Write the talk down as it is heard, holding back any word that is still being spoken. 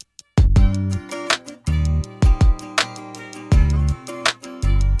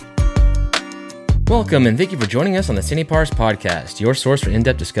Welcome and thank you for joining us on the Sandy Pars Podcast, your source for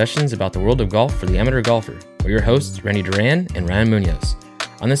in-depth discussions about the world of golf for the amateur golfer. We're your hosts, Randy Duran and Ryan Munoz.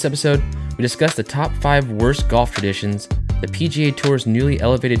 On this episode, we discuss the top 5 worst golf traditions, the PGA Tour's newly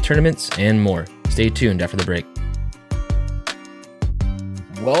elevated tournaments, and more. Stay tuned after the break.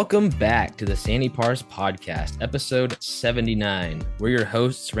 Welcome back to the Sandy Pars Podcast, episode 79. We're your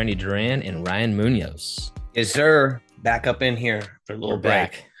hosts, Randy Duran and Ryan Munoz. Yes, sir. Back up in here for a little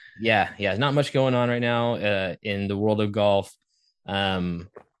break. Yeah. Not much going on right now in the world of golf. A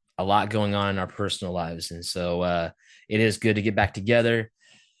lot going on in our personal lives. And so it is good to get back together,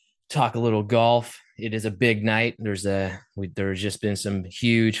 talk a little golf. It is a big night. There's just been some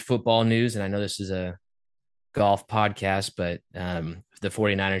huge football news. And I know this is a golf podcast, but the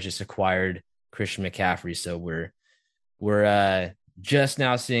 49ers just acquired Christian McCaffrey. So we're just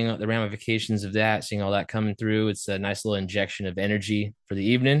now seeing the ramifications of that, seeing all that coming through. It's a nice little injection of energy for the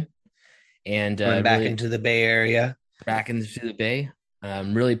evening. And back really, into the Bay Area. Back into the Bay.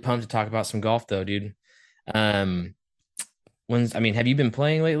 I'm really pumped to talk about some golf though, dude. Have you been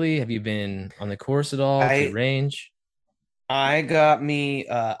playing lately? Have you been on the course at all? To the range? I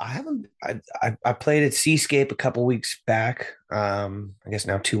played at Seascape a couple weeks back. I guess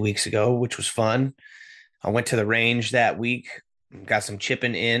now 2 weeks ago, which was fun. I went to the range that week, got some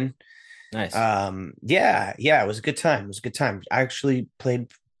chipping in. Nice. Yeah, it was a good time. I actually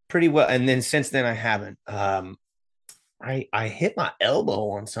played pretty well, and then since then I haven't. I hit my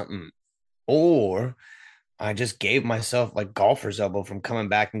elbow on something, or I just gave myself like golfer's elbow from coming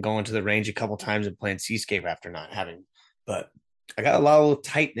back and going to the range a couple times and playing Seascape after not having. But I got a lot of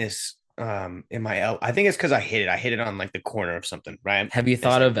tightness in my elbow. I think it's because I hit it. I hit it on like the corner of something, right? Have you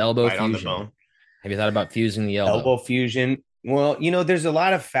thought of elbow fusion? On the bone. Have you thought about fusing the elbow? Elbow fusion. Well, there's a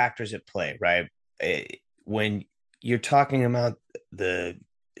lot of factors at play, right? When you're talking about the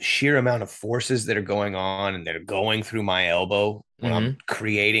sheer amount of forces that are going on and that are going through my elbow when I'm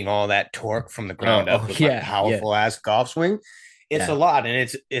creating all that torque from the ground up with my powerful ass golf swing, it's a lot,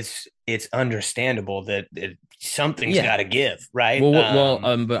 and it's understandable that something's got to give, right?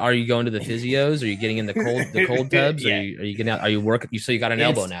 But are you going to the physios? Are you getting in the cold tubs? Are you getting out? Are you working? So you got an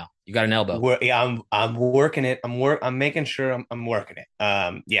elbow now. You got an elbow. I'm working it. I'm making sure I'm working it.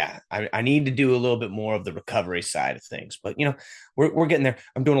 I need to do a little bit more of the recovery side of things, but we're getting there.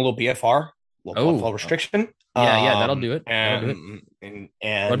 I'm doing a little BFR, ball restriction. That'll do it. And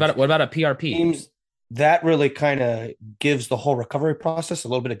what about a PRP? That really kind of gives the whole recovery process a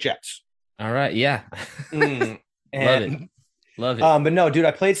little bit of jets. All right. Yeah. Love it. But no, dude,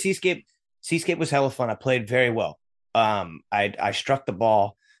 I played Seascape. Seascape was hella fun. I played very well. I struck the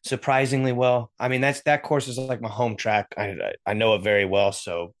ball surprisingly well. I mean, that course is like my home track. I know it very well,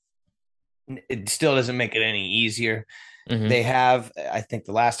 so it still doesn't make it any easier. Mm-hmm. They have, I think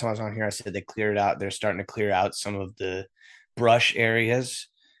the last time I was on here, I said they cleared out. They're starting to clear out some of the brush areas.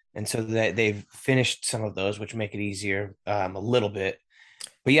 And so they've finished some of those, which make it easier a little bit.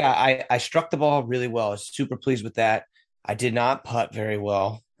 But yeah, I struck the ball really well. I was super pleased with that. I did not putt very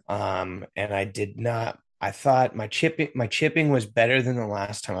well. And I thought my chipping was better than the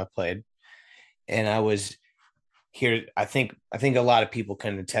last time I played. And I was here. I think a lot of people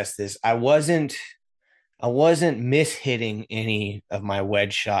can attest this. I wasn't mishitting any of my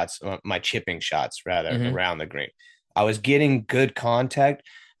wedge shots, my chipping shots rather, around the green. I was getting good contact.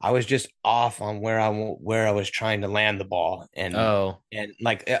 I was just off on where I was trying to land the ball, and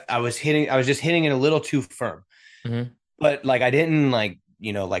like I was just hitting it a little too firm. Mm-hmm. But like I didn't like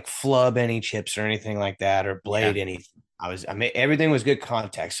flub any chips or anything like that, or blade anything. Everything was good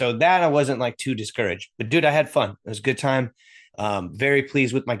contact, so that I wasn't like too discouraged. But dude, I had fun. It was a good time. Very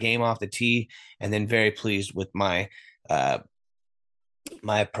pleased with my game off the tee, and then very pleased with my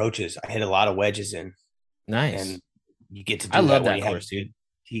my approaches. I hit a lot of wedges in. Nice, and you get to do that when you course, dude.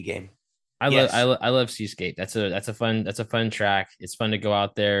 Game. I love Seascape. That's a fun track. It's fun to go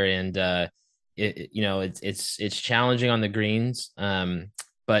out there, and it's challenging on the greens,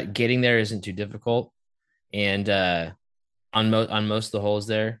 but getting there isn't too difficult, and on most of the holes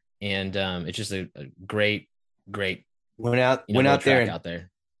there, and it's just a great went out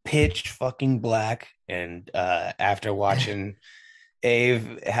there pitch fucking black, and after watching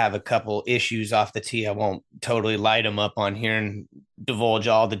Ave have a couple issues off the tee. I won't totally light them up on here and divulge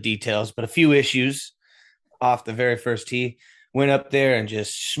all the details, but a few issues off the very first tee. Went up there and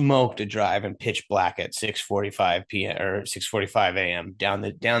just smoked a drive and pitch black at 6:45 p.m. or 6:45 a.m. down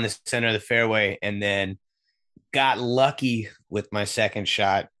the center of the fairway, and then got lucky with my second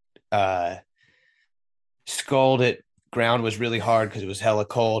shot. Sculled it. Ground was really hard because it was hella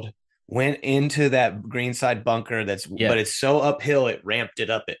cold. Went into that greenside bunker but it's so uphill it ramped it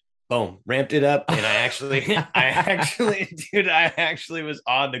up boom, ramped it up, and dude, I actually was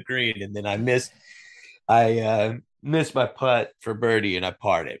on the green, and then I missed my putt for birdie, and I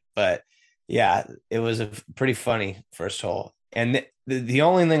parred it. But yeah, it was a pretty funny first hole. And the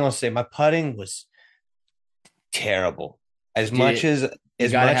only thing I'll say, my putting was terrible. As much Dude, as you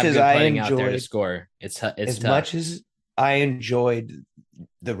as got to much have as good I putting out there to enjoyed, score. It's as tough. much as I enjoyed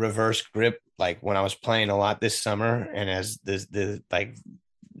the reverse grip, like when I was playing a lot this summer, and as the like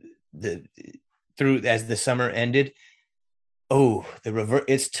the through as the summer ended, oh, the reverse,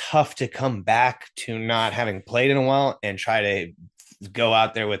 it's tough to come back to not having played in a while and try to go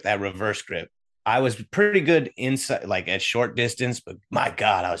out there with that reverse grip. I was pretty good inside, like at short distance, but my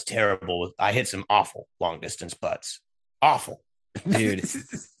God, I was terrible with. I hit some awful long distance putts. Awful. Dude,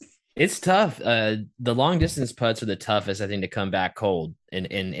 it's tough. The long distance putts are the toughest, I think, to come back cold and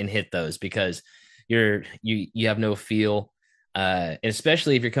hit those because you have no feel. And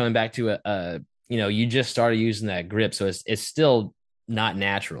especially if you're coming back to you just started using that grip, so it's still not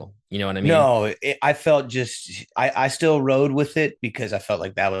natural. You know what I mean? No, I felt just I still rode with it because I felt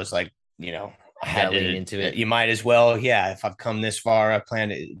like that was like, I You had gotta lean to, into it. you might as well, yeah, if I've come this far, I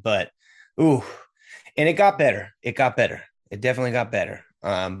planned it. But ooh, and it got better. It got better. It definitely got better.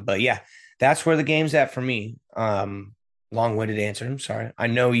 But yeah, that's where the game's at for me. Long-winded answer. I'm sorry. I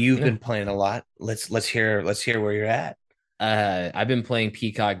know you've No. been playing a lot. Let's hear where you're at. I've been playing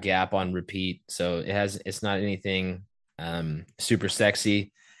Peacock Gap on repeat, so it's not anything super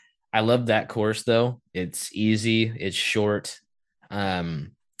sexy. I love that course though. It's easy, it's short.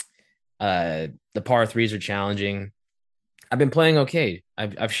 Um the par threes are challenging. I've been playing okay.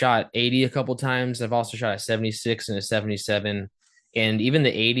 I've shot 80 a couple times. I've also shot a 76 and a 77. And even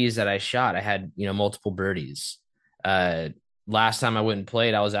the 80s that I shot, I had, multiple birdies. Uh Last time I went and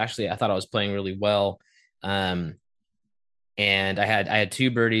played, I thought I was playing really well. Um and I had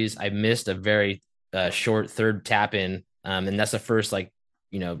two birdies. I missed a very short third tap in, and that's the first like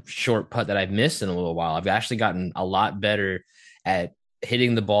short putt that I've missed in a little while. I've actually gotten a lot better at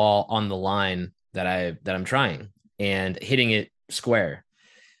hitting the ball on the line that I'm trying and hitting it square.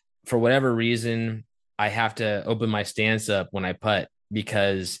 For whatever reason, I have to open my stance up when I putt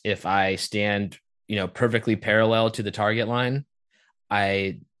because if I stand perfectly parallel to the target line,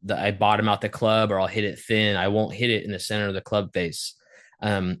 I bottom out the club or I'll hit it thin. I won't hit it in the center of the club face.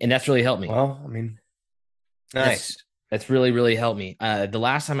 And that's really helped me. Well, I mean, That's nice. that's really really helped me. The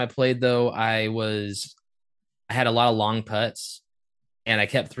last time I played though, I had a lot of long putts and I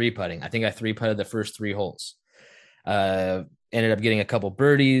kept three putting. I think I three putted the first three holes. Uh, Ended up getting a couple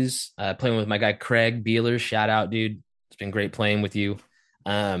birdies. Playing with my guy Craig Beeler. Shout out, dude. It's been great playing with you.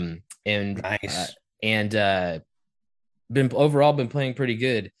 Um, and uh, Nice. and been overall been playing pretty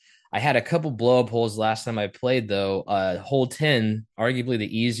good. I had a couple blow up holes last time I played though. Hole 10, arguably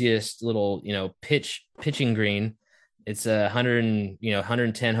the easiest little pitching green. It's 100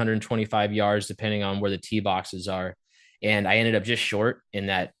 110 125 yards depending on where the tee boxes are, and I ended up just short in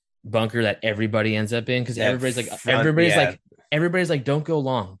that bunker that everybody ends up in because That front, yeah. everybody's like don't go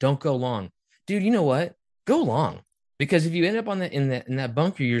long, dude. You know what? Go long because if you end up on that in that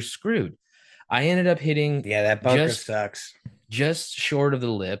bunker, you're screwed. I ended up hitting Yeah, that bunker just sucks. just short of the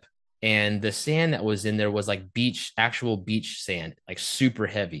lip, and the sand that was in there was like actual beach sand, like super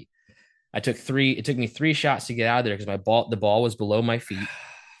heavy. It took me three shots to get out of there because the ball was below my feet,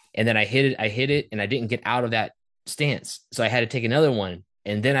 and then I hit it, and I didn't get out of that stance, so I had to take another one,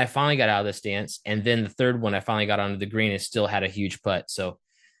 and then I finally got out of the stance, and then the third one I finally got onto the green and still had a huge putt. So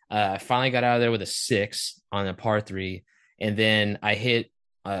I finally got out of there with a six on a par three, and then I hit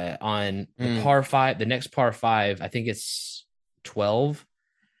on the Mm. par five, the next par five, I think it's 12,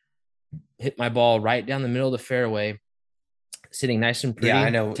 hit my ball right down the middle of the fairway, sitting nice and Yeah, I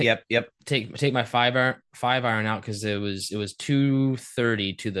pretty. know. Yep, yep. Take my five iron out because it was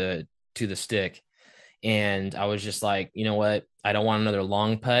 230 to the stick, and I was just like, you know what, I don't want another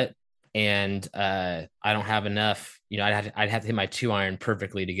long putt, and I don't have enough. I'd have to hit my 2 iron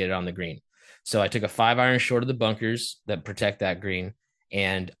perfectly to get it on the green. So I took a 5 iron short of the bunkers that protect that green,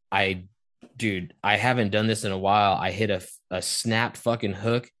 and dude, I haven't done this in a while. I hit a snapped fucking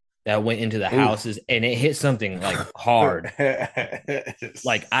hook that went into the Ooh. houses, and it hit something like hard.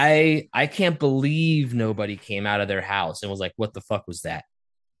 Like I can't believe nobody came out of their house and was like, "What the fuck was that?"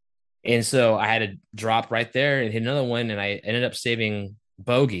 And so I had to drop right there and hit another one, and I ended up saving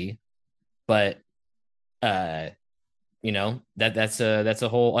bogey. But uh, that's a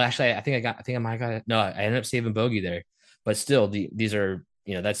whole. Actually, I think I might have got it. No, I ended up saving bogey there. But still, these are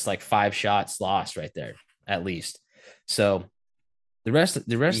that's like 5 shots lost right there at least. So the rest of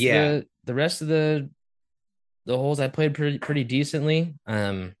Yeah. the rest of the the holes I played pretty decently.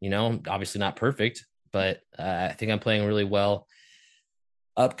 Obviously not perfect, but I think I'm playing really well.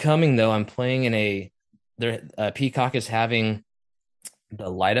 Upcoming though, I'm playing in a there. Peacock is having the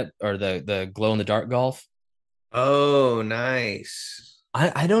light up or the glow in the dark golf. Oh, nice.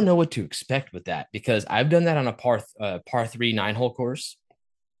 I don't know what to expect with that because I've done that on a par three 9 hole course.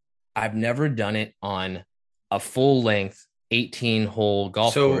 I've never done it on a full length 18 hole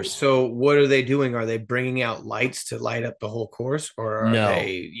golf So, course. so what are they doing? Are they bringing out lights to light up the whole course, or are No,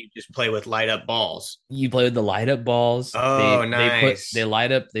 they you just play with light up balls? you play with the light up balls. Oh, They nice.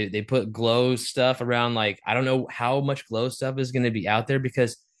 light up they put glow stuff around. Like I don't know how much glow stuff is going to be out there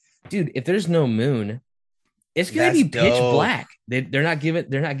because, dude, if there's no moon, it's going to That's be pitch dope. black. They're not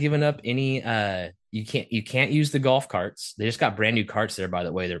giving up any. You can't use the golf carts. They just got brand new carts there, by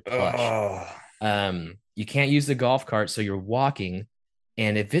the way. They're plush. Oh, You can't use the golf cart, so you're walking,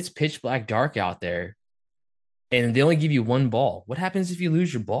 and if it's pitch black dark out there, and they only give you one ball, what happens if you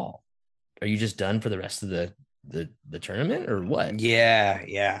lose your ball? Are you just done for the rest of the tournament or what? yeah,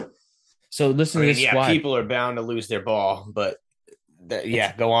 yeah. So I listen to mean, this yeah, squad. people are bound to lose their ball, but It's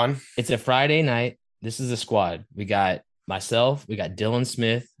yeah, go on. it's a Friday night. This is a squad. We got myself, we got Dylan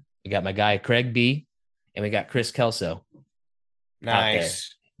Smith, we got my guy Craig B, and we got Chris Kelso out there.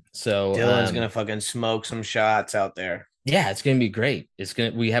 Nice. So Dylan's gonna fucking smoke some shots out there. yeah, it's gonna be great. It's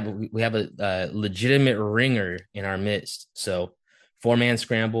gonna we have a legitimate ringer in our midst. So 4-man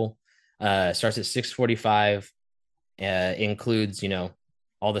scramble starts at 6:45. Includes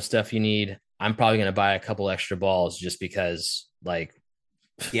all the stuff you need. I'm probably gonna buy a couple extra balls just because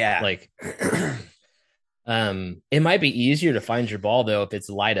Yeah. like it might be easier to find your ball though if it's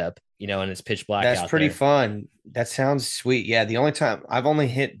light up, and it's pitch black That's out pretty there. fun. That sounds sweet. Yeah, the only time I've only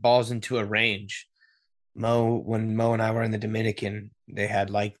hit balls into a range. When Mo and I were in the Dominican, they had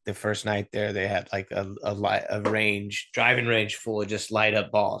like the first night there, they had like a range, driving range full of just light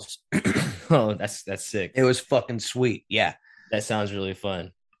up balls. Oh, that's sick. It was fucking sweet. Yeah. That sounds really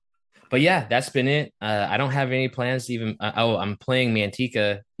fun. But yeah, that's been it. I don't have any plans to even. I'm playing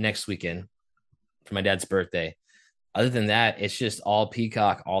Manteca next weekend for my dad's birthday. Other than that, it's just all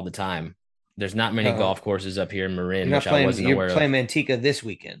Peacock all the time. There's not many No, golf courses up here in Marin, you're not which I playing. wasn't You're aware of. playing Manteca this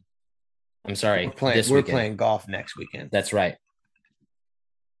weekend. I'm sorry, this We're weekend. playing golf next weekend. That's right.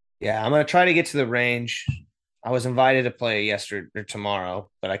 Yeah, I'm gonna try to get to the range. I was invited to play yesterday or tomorrow,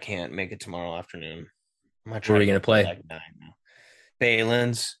 but I can't make it tomorrow afternoon. I'm gonna Where try are to we go gonna play play? like 9 now.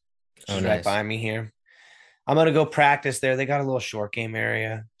 Balin's, which Oh, is right nice. by me here. I'm gonna go practice there. They got a little short game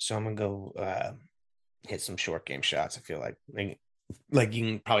area, so I'm gonna go hit some short game shots. I feel like you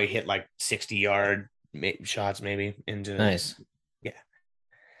can probably hit like 60-yard shots maybe into Nice. yeah.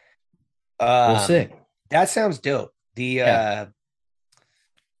 Well, Um, sick. that sounds dope. The Yeah.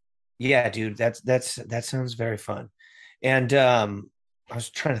 yeah, dude, that sounds very fun. And I was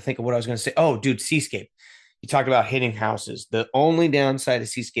trying to think of what I was gonna say. Oh, dude, Seascape. You talked about hitting houses. The only downside of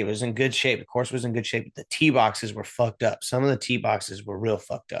Seascape was in good shape. The course was in good shape. The tee boxes were fucked up. Some of the tee boxes were real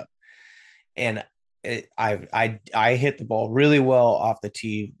fucked up. And I hit the ball really well off the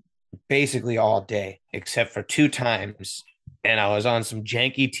tee basically all day, except for 2 times. And I was on some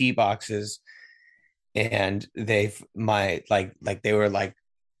janky tee boxes, and they were like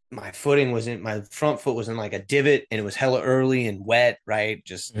my front foot was in like a divot, and it was hella early and wet, right?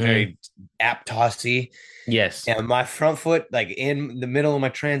 Just Mhm. very app tossy. Yes. And my front foot, like in the middle of my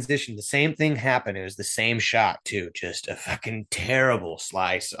transition, the same thing happened. It was the same shot too, just a fucking terrible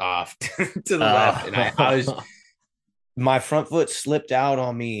slice off to the left. And I was Oh. my front foot slipped out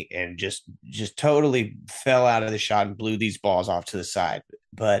on me and just totally fell out of the shot and blew these balls off to the side.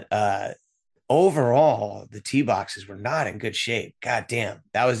 But overall, the tee boxes were not in good shape. God damn.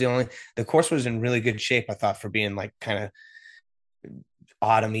 That was the course was in really good shape, I thought, for being like kind of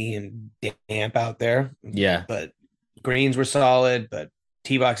autumny and damp out there. Yeah. But greens were solid, but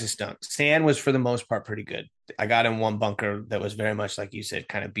tee boxes stunk. Sand was for the most part pretty good. I got in one bunker that was very much like you said,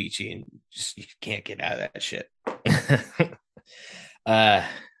 kind of beachy, and just you can't get out of that shit. uh,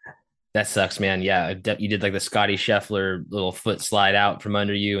 that sucks, man. Yeah, you did like the Scotty Scheffler little foot slide out from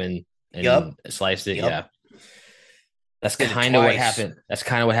under you and Yup. sliced it. Yup. Yeah. That's Did it kind of what twice. happened. That's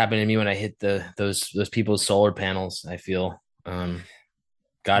kind of what happened to me when I hit those people's solar panels. I feel, God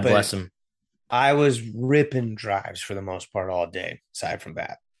bless But them. I was ripping drives for the most part all day, aside from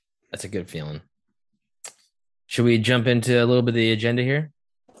that. That's a good feeling. Should we jump into a little bit of the agenda here?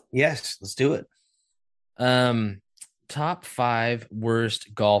 Yes, let's do it. Um, Top 5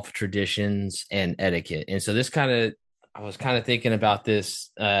 worst golf traditions and etiquette. And so I was kind of thinking about this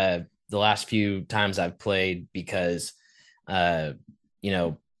the last few times I've played because uh, you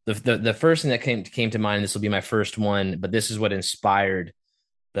know, the first thing that came to mind, this will be my first one, but this is what inspired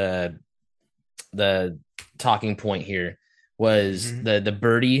the the talking point here was Mhm. the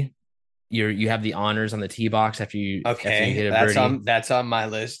birdie. You have the honors on the tee box after you Okay, hit a birdie. that's on my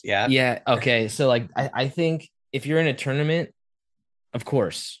list. Yeah. Yeah, okay. So like I think if you're in a tournament, of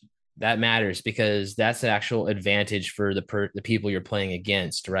course, that matters because that's an actual advantage for the people you're playing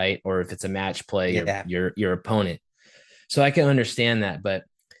against, right? Or if it's a match play, Yeah. your opponent. So I can understand that, but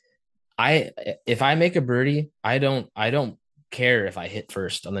I if I make a birdie, I don't care if I hit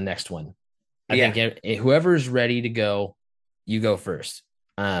first on the next one. I think Yeah. whoever's ready to go, you go first.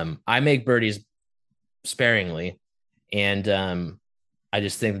 I make birdies sparingly, and I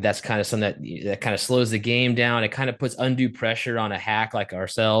just think that's kind of something that kind of slows the game down. It kind of puts undue pressure on a hack like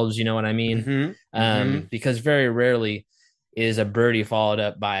ourselves. You know what I mean? Mm-hmm. Mm-hmm. Because very rarely is a birdie followed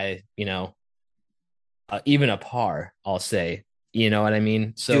up by even a par. I'll say. You know what I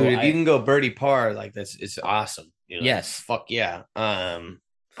mean? So Dude, if you I can go birdie par, like that's it's awesome. You're like, yes. fuck yeah.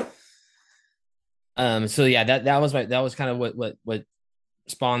 So yeah, that was kind of what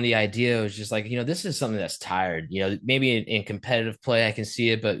spawned the idea. It was just like, this is something that's tired. Maybe in competitive play I can see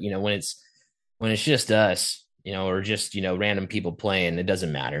it, but when it's just us, or just, random people playing, it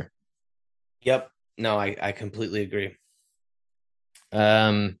doesn't matter. Yep. No, I completely agree.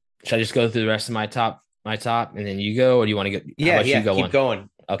 Should I just go through the rest of my top and then you go, or do you want to go? How Yeah, about you yeah, go keep one? going.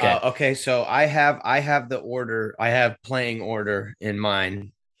 Okay. Okay, so I have the order, I have playing order in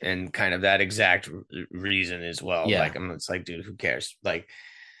mind, and kind of that exact reason as well. Yeah. Like it's like, dude, who cares? Like,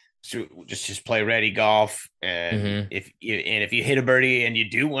 so just play ready golf, and Hmm. if you hit a birdie and you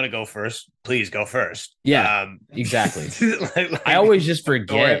do want to go first, please go first. Yeah, exactly. I Like, always just or if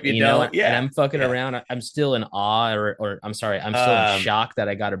forget, you don't, and yeah, I'm fucking yeah. around. I'm still in awe, or I'm sorry, I'm still in Um, shock that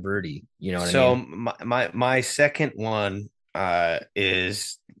I got a birdie. You know what I so mean? my second one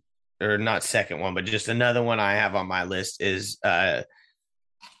is, or not second one, but just another one I have on my list is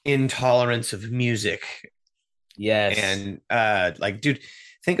intolerance of music. Yes. And like, dude,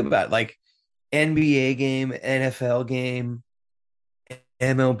 think about it, like NBA game, NFL game,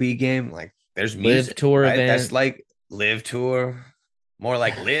 MLB game, like there's Live music, tour right? That's event. like live tour, more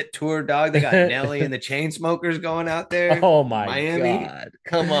like lit tour, dog. They got Nelly and the Chainsmokers going out there Oh in my Miami. god.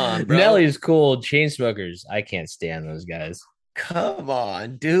 Come on, bro. Nelly's cool. Chainsmokers. I can't stand those guys. Come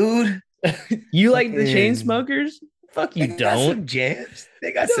on, dude. You like the Fucking, Chainsmokers? Fuck they you got don't. some jams.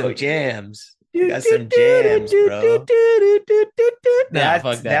 They got No. some jams. They got some jams, bro. Nah, That's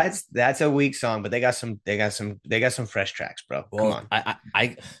fuck that. that's that's a weak song, but they got some fresh tracks, bro. Come Well, on.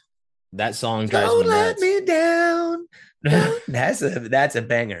 I that song drives me Don't let nuts. me down. I That's a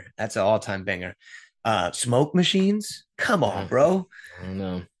banger. That's an all-time banger. Smoke machines. Come on, bro. don't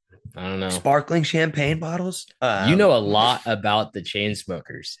know. I don't know. Sparkling champagne bottles. You know a lot about the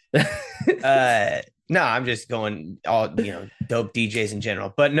Chainsmokers. No, I'm just going all, dope DJs in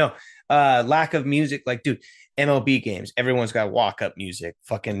general. But no, lack of music. Like, dude, MLB games, everyone's got walk-up music.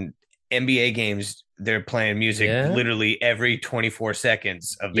 Fucking NBA games, they're playing music Yeah. literally every 24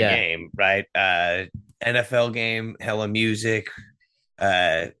 seconds of the Yeah. game, right? NFL game, hella music.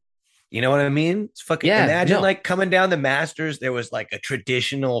 Uh, you know what I mean? It's fucking, Yeah. imagine No. like coming down the Masters, there was like a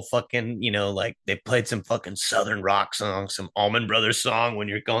traditional fucking, like they played some fucking Southern rock song, some Allman Brothers song when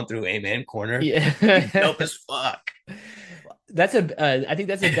you're going through Amen Corner. Be Yeah. dope as fuck. I think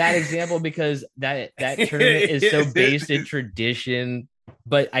that's a bad example because that tournament is so based in I tradition,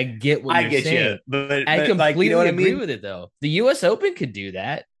 but I get what you're get you, saying. but I like, you know completely what I agree mean? with it though. The US Open could do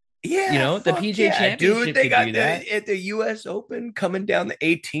that. Yeah, The fuck PGA yeah, dude. Championship They could got do that. at the US Open coming down the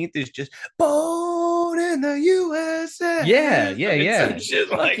 18th is just born in the Yeah, USA. yeah, Fucking some yeah. shit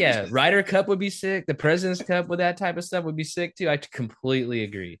Fuck like yeah. just, Ryder Cup would be sick. The President's Cup with that type of stuff would be sick too. I completely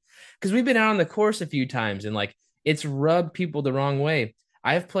agree. Because we've been out on the course a few times and like it's rubbed people the wrong way.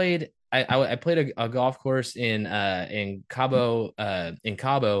 I've played I played a golf course in Cabo and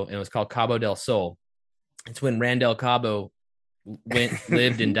it was called Cabo del Sol. It's when Randall Cabo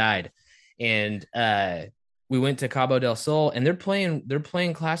lived and died. And we went to Cabo del Sol and they're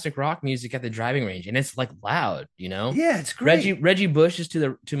playing classic rock music at the driving range and it's like loud. yeah, it's Reggie great. Reggie Bush is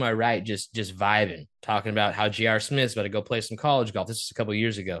to my right, just vibing, talking about how J.R. Smith's about to go play some college golf. This is a couple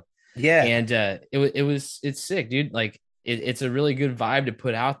years ago, Yeah, and it's sick, dude. Like it's a really good vibe to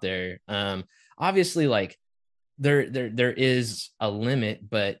put out there. Obviously, like there is a limit,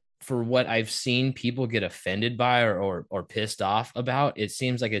 but for what I've seen people get offended by or pissed off about, it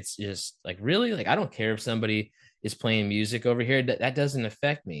seems like it's just like really like I don't care if somebody is playing music over here. That doesn't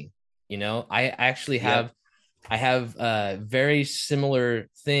affect me. I actually yep. have very similar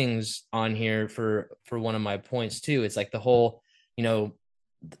things on here for one of my points too. It's like the whole, you know,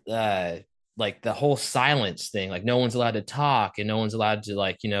 uh like the whole silence thing, like no one's allowed to talk and no one's allowed to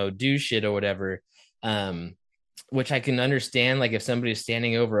like, do shit or whatever. um which I can understand, like if somebody's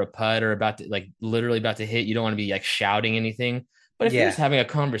standing over a putt or about to, like literally about to hit, you don't want to be like shouting anything. But if you're just Yeah. having a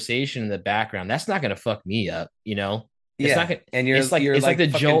conversation in the background, that's not going to fuck me up, it's not Yeah. gonna And it's like you're it's like like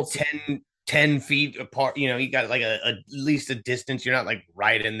the fucking jolts. 10 feet apart. You got like at least a distance. You're not like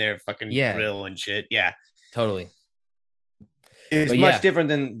right in their fucking Yeah, grill and shit. Yeah. totally. It's But much yeah,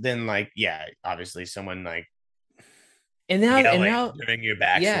 different than like, yeah, obviously someone like and yelling now during your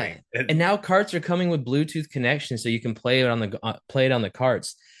yeah, backswing. and now carts are coming with Bluetooth connections, so you can play it on the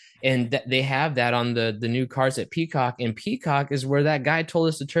carts, and they have that on the new carts at Peacock. And Peacock is where that guy told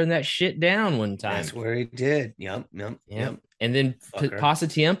us to turn that shit down one time. That's where he did. Yep, yep, Yeah, yep. and then Fucker.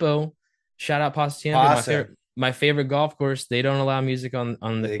 Pasatiempo, shout out Pasatiempo, Pasa. my favorite golf course. They don't allow music on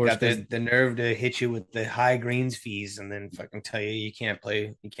the They course got because the nerve to hit you with the high greens fees and then fucking tell you you can't you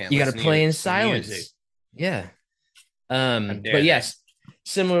got to listen to play in the music. silence. Yeah. How But dare they? yes,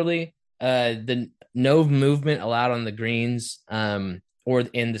 similarly, the no movement allowed on the greens, or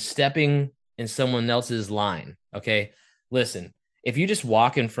in the stepping in someone else's line. Okay, listen, if you just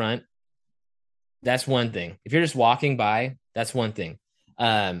walk in front, that's one thing. If you're just walking by, that's one thing.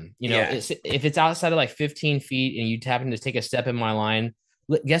 Yeah. If it's outside of like 15 feet and you happen to take a step in my line,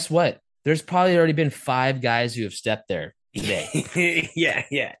 guess what? There's probably already been 5 guys who have stepped there today. Yeah, yeah,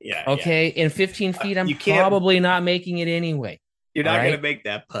 yeah, yeah. Okay, in 15 feet, I'm You can't probably not making it anyway. you're All not gonna right. make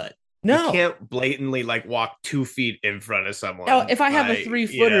that putt. You No. can't blatantly like walk 2 feet in front of Now, someone. if I have a 3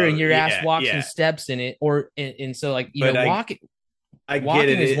 footer and your ass Yeah, walks and yeah. steps in it, and so like But I get walking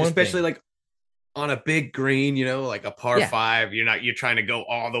is it, one especially thing. like on a big green, like a par Yeah, five. You're trying to go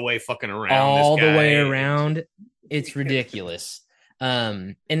all the way fucking around this all the way guy. around, it's ridiculous.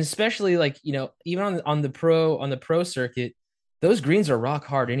 And especially like even on the pro circuit, those greens are rock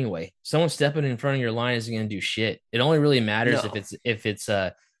hard anyway. Someone stepping in front of your line isn't going to do shit. It only really matters No. if it's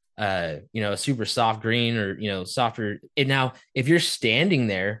a super soft green or softer. And now if you're standing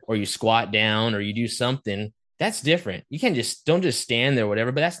there or you squat down or you do something, that's different. You can't just don't just stand there or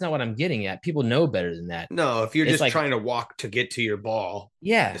whatever. But that's not what I'm getting at. People know better than that. No, if you're It's just like, trying to walk to get to your ball,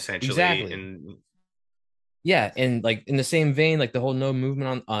 yeah, essentially, exactly. and Yeah, and like in the same vein, like the whole no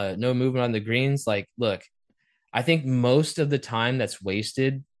movement on the greens. Like, look, I think most of the time that's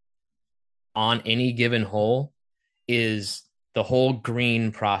wasted on any given hole is the whole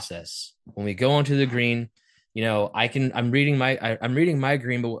green process. When we go onto the green, I'm reading my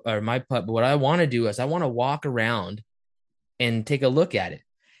green, but or my putt, but what I want to do is I want to walk around and take a look at it.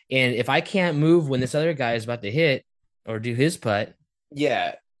 And if I can't move when this other guy is about to hit or do his putt,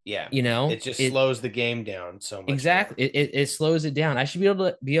 yeah, yeah, you know, it just it slows the game down so much more. exactly it slows it down. I should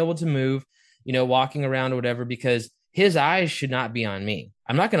be able to move, walking around or whatever, because his eyes should not be on me.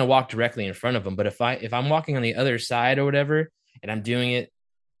 I'm not going to walk directly in front of him, but if I'm walking on the other side or whatever and I'm doing it,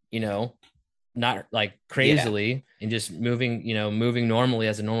 you know, not like Yeah, crazily and just moving normally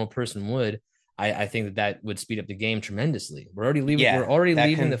as a normal person would, I think that would speed up the game tremendously. We're yeah, already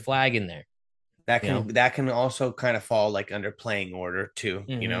leaving the flag in there, you know. that can also kind of fall like under playing order too.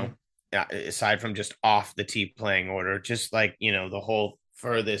 Mm-hmm. Aside from just off the tee playing order, just like the whole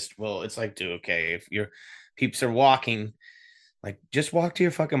furthest. Well, it's like, dude, okay, if your peeps are walking, like just walk to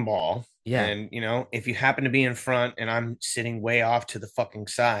your fucking ball. Yeah, And if you happen to be in front and I'm sitting way off to the fucking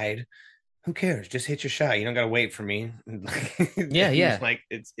side, who cares? Just hit your shot. You don't gotta wait for me. yeah, yeah. Like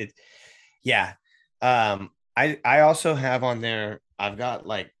it's yeah. I also have on there. I've got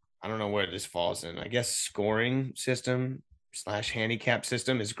like, I don't know where this falls in. I guess scoring system slash handicap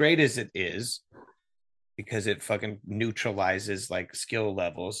system. As great as it is, because it fucking neutralizes like skill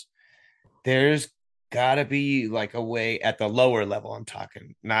levels. There's gotta be like a way at the lower level. I'm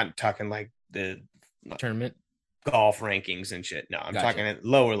talking, not talking like the Tournament. golf rankings and shit. No, I'm Gotcha. talking at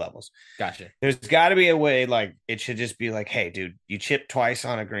lower levels. Gotcha. There's got to be a way, like it should just be like, hey, dude, you chipped twice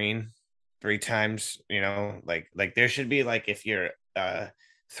on a green, 3 times. Like there should be like, if you're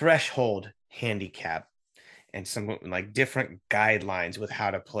threshold handicap and some like different guidelines with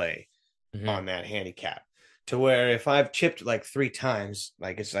how to play Mm-hmm. on that handicap, to where if I've chipped like 3 times,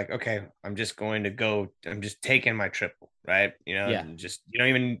 like it's like, okay, I'm just taking my triple, right? Yeah. Just you don't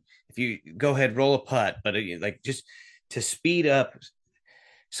even, if you go ahead, roll a putt, but like just to speed up.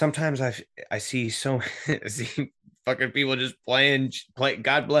 Sometimes I see I see fucking people just play.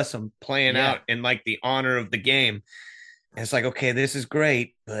 God bless them, playing Yeah. out in like the honor of the game. And it's like, okay, this is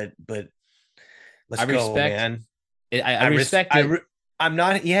great, but I let's go, respect man. it. I I res respect I it. re- I'm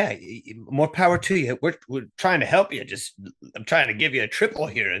not. Yeah, more power to you. We're trying to help you. Just I'm trying to give you a triple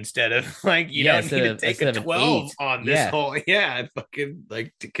here instead of like you Yeah, don't need to take a instead of an 12 eight. on this Yeah, whole. Yeah, fucking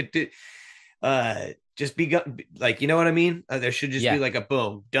like just be like, you know what I mean. There should just be yeah, like a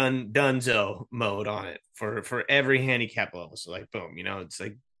boom donezo mode on it for every handicap level. So like boom, it's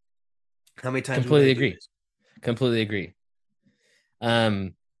like how many times we got completely to do agree. this? Completely agree.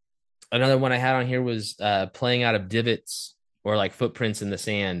 Um, Another one I had on here was playing out of divots or like footprints in the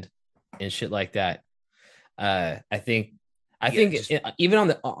sand and shit like that. I think Yeah, just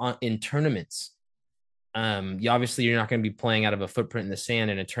even in tournaments, you obviously you're not going to be playing out of a footprint in the sand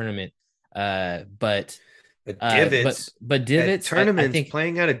in a tournament. But but divots but at divots, I tournaments think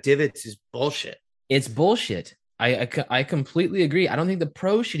playing out of divots is bullshit. it's bullshit. I completely agree. I don't think the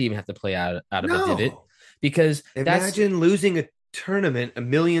pros should even have to play out of a divot No, because that's imagine losing a tournament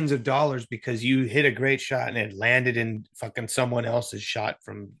millions of dollars because you hit a great shot and it landed in fucking someone else's shot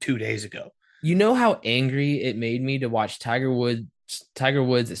from 2 days ago. you know how angry it made me to watch Tiger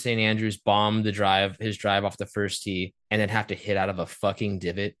Woods at St. Andrews bomb his drive off the first tee and then have to hit out of a fucking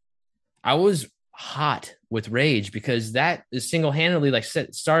divot. I was hot with rage because that is single-handedly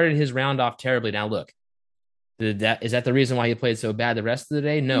started his round off terribly. Now look, is that the reason why he played so bad the rest of the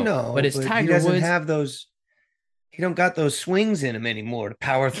day? No, but No, it's but he Tiger doesn't Woods. have those. He don't got those swings in him anymore to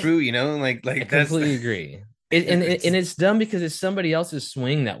power through. I Like that's completely agree. And it's it's dumb because it's somebody else's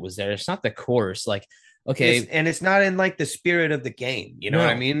swing that was there. It's not the course. Like, okay, it's not in like the spirit of the game. You know what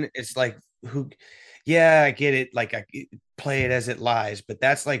I no, mean? It's like who. Yeah, I get it. Like I play it as it lies, but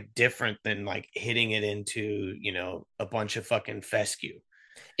that's like different than like hitting it into a bunch of fucking fescue.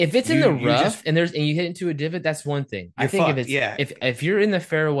 if it's in the You rough just and you hit into a divot, that's one thing. I you're think fucked. Yeah, if you're in the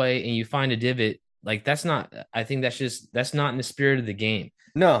fairway and you find a divot, like that's not. I think that's not in the spirit of the game.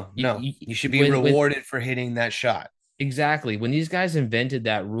 no, You, no. you, You should be when rewarded for hitting that shot. exactly when these guys invented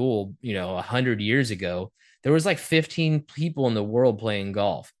that rule, 100 years ago, there was like 15 people in the world playing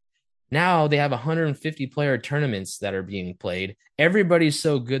golf. Now they have 150 player tournaments that are being played. Everybody's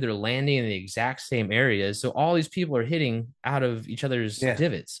so good they're landing in the exact same areas. So all these people are hitting out of each other's Yeah.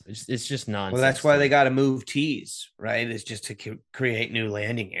 divots. It's just Well, that's nonsense to why they me. got to move tees, right? It's just to create new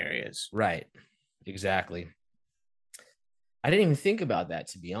landing areas. Right. Exactly. I didn't even think about that,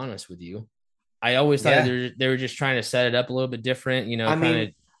 to be honest with you. I always thought Yeah. they were just trying to set it up a little bit different, I kind of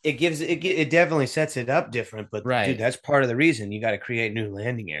mean, it definitely sets it up different, but dude, right. that's part of the reason you got to create new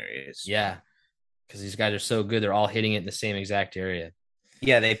landing areas. Yeah. Because these guys are so good. They're all hitting it in the same exact area.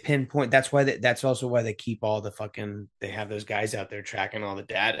 Yeah, they pinpoint. That's why that's also why they keep all the fucking. They have those guys out there tracking all the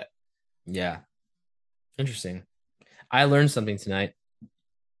data. Yeah. Interesting. I learned something tonight.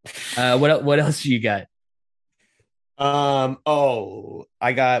 What else do you got? Oh,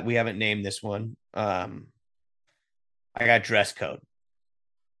 we haven't named this one. I got dress code.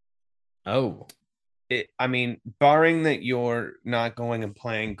 Oh, I mean, barring that you're not going and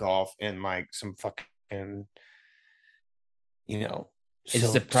playing golf in like some fucking, you know, is this a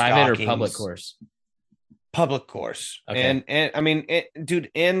silk private or public stockings, course? public course, Okay. and I mean, dude,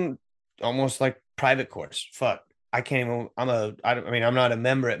 and almost like private course. Fuck, I can't even. I mean, I'm not a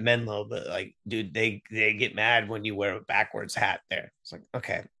member at Menlo, but like, dude, they get mad when you wear a backwards hat there. It's like,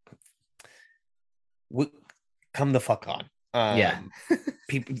 okay, we, come the fuck on. Yeah.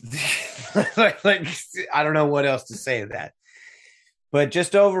 People like I don't know what else to say to that. But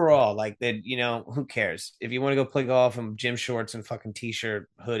just overall, like that, who cares? If you want to go play golf in gym shorts and fucking t-shirt,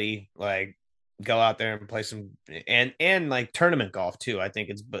 hoodie, like go out there and play some and like tournament golf too. I think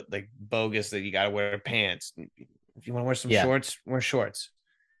it's but like bogus that you got to wear pants. If you want to wear some Yeah. shorts, wear shorts.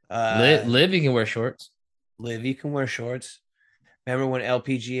 Uh, Live, you can wear shorts. Live, you can wear shorts. Remember when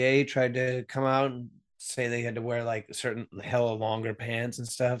LPGA tried to come out and say they had to wear like certain hella longer pants and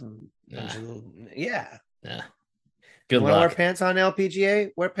stuff? And Nah, yeah, nah. you Good want to wear luck. pants on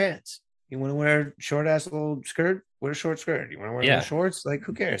LPGA? Wear pants. You want to wear short ass little skirt? Wear a short skirt. You want to wear little Yeah. shorts? Like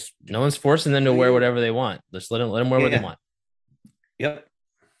who cares? No one's forcing them to Do wear you? whatever they want. Just let them wear what they Yeah. want. Yep.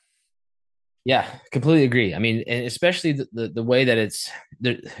 Yeah, completely agree. I mean, and especially the way that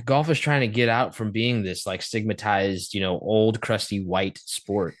golf is trying to get out from being this like stigmatized, old crusty white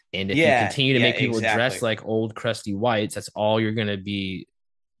sport. And if you Yeah. continue to Yeah. make people dress Exactly. like old crusty whites, that's all you're going to be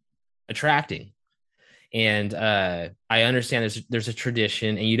attracting. And I understand there's a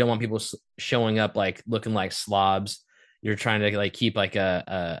tradition, and you don't want people showing up like looking like slobs. You're trying to like keep like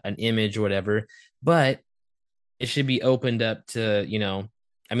an image or whatever, but it should be opened up to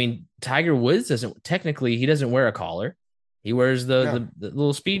I mean, Tiger Woods he doesn't wear a collar. He wears No. the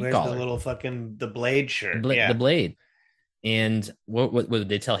little speed Where's the collar, little fucking the blade shirt? the Yeah. blade. And what would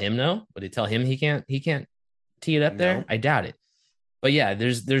they tell him? No, would they tell him he can't tee it up there? No. I doubt it. But yeah,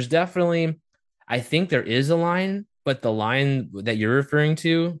 there's definitely, I think there is a line, but the line that you're referring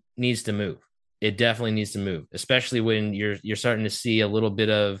to needs to move. It definitely needs to move, especially when you're starting to see a little bit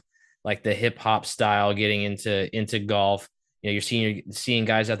of like the hip hop style getting into golf. You know, you're seeing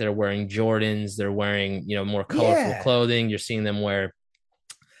guys out there wearing Jordans. They're wearing, more colorful Yeah. clothing. You're seeing them wear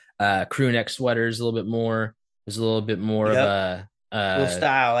crew neck sweaters a little bit more. There's a little bit more of Yep. a A little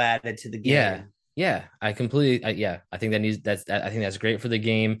style added to the yeah, game. yeah. I completely yeah. I think that needs I think that's great for the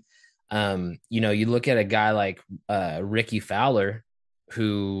game. You look at a guy like Ricky Fowler,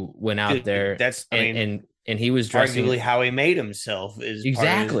 who went out Dude, there that's, I and mean, and and he was arguably dressing how he made himself is part of his,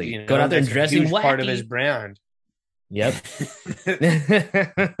 exactly going out there and that's a dressing huge part of his wacky. brand. Yep.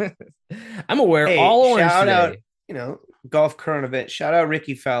 I'm gonna wear Hey, all orange shout out, today. golf current event. Shout out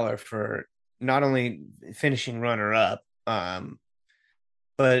Ricky Fowler for not only finishing runner up,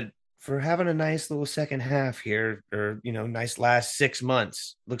 but for having a nice little second half here, or nice last 6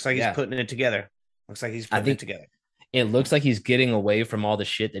 months. Looks like he's Yeah, putting it together. Looks like he's I putting it think together. it looks like he's getting away from all the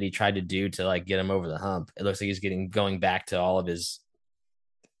shit that he tried to do to like get him over the hump. It looks like he's getting going back to all of his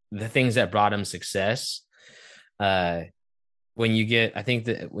the things that brought him success. Uh, I think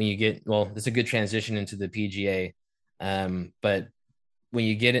that when you get, well, it's a good transition into the PGA. But when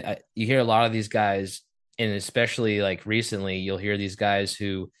you get it, you hear a lot of these guys, and especially like recently, you'll hear these guys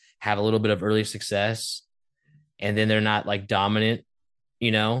who have a little bit of early success, and then they're not like dominant,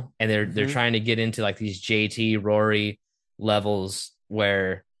 and they're Mm-hmm. trying to get into like these JT Rory levels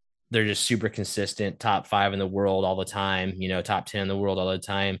where they're just super consistent, top five in the world all the time, top 10 in the world all the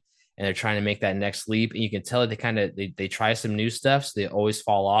time. And they're trying to make that next leap. And you can tell that they try some new stuff. So they always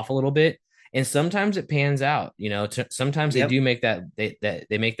fall off a little bit. And sometimes it pans out, sometimes they Yep. do make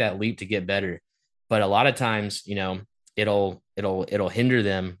they make that leap to get better. But a lot of times, it'll hinder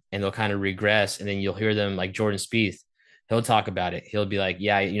them and they'll kind of regress. And then you'll hear them like Jordan Spieth, he'll talk about it. He'll be like,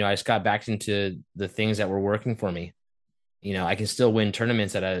 yeah, I just got back into the things that were working for me. I can still win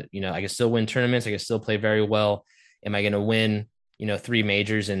tournaments I can still win tournaments. I can still play very well. Am I going to win, three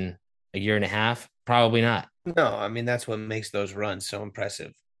majors in a year and a half? Probably not. No, I mean that's what makes those runs so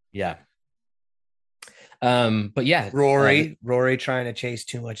impressive. Yeah. But yeah, Rory trying to chase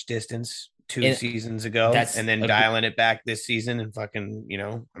too much distance two and seasons ago that's and then dialing it back this season and fucking,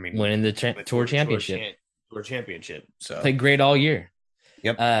 I mean, winning the the tour tour championship. tour championship. So, Played great all year.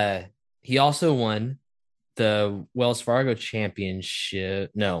 yep. Uh, he also won the Wells Fargo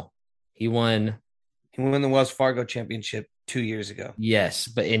championship. No, he won. He won the Wells Fargo championship 2 years ago. Yes,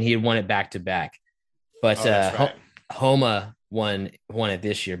 and he had won it back to back. But Oh, that's right. Homa won it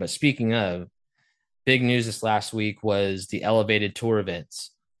this year. But speaking of, big news this last week was the elevated tour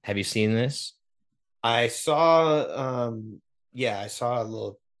events. Have you seen this? I saw, yeah, I saw a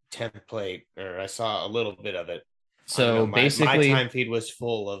little template, or I saw a little bit of it. I don't know. So My basically, time feed was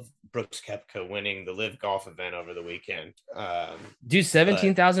full of Brooks Koepka winning the Live Golf event over the weekend. dude, But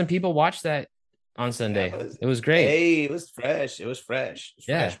 17,000 people watched that on that Sunday. was, It was great. hey, it was fresh. It was fresh. It was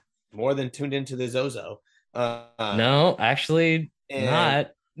Yeah. fresh. More than tuned into the Zozo. No, actually, And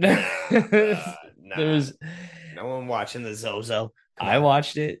not. There nah, was, no one watching the Zozo. Come I on.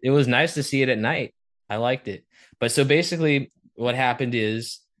 watched it. It was nice to see it at night. I liked it. But so basically, what happened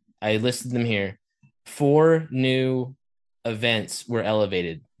is I listed them here. Four new events were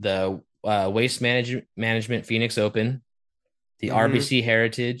elevated: the Waste Management Phoenix Open, the Mm-hmm. RBC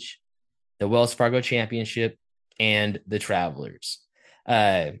Heritage, the Wells Fargo Championship, and the Travelers.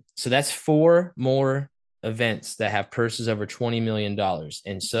 So that's four more events that have purses over $20 million.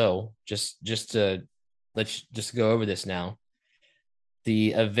 And so just to let's just go over this now.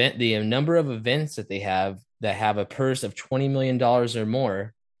 The number of events that they have that have a purse of $20 million or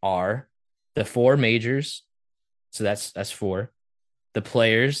more are the four majors. So that's four. The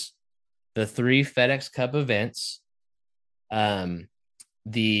players, the three FedEx Cup events, um,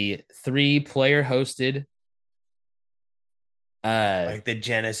 the three player hosted Like the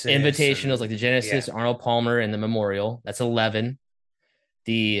Genesis invitationals like and the yeah. Genesis, Arnold Palmer, and the Memorial. That's 11.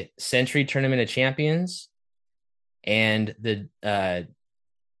 The Century Tournament of Champions and the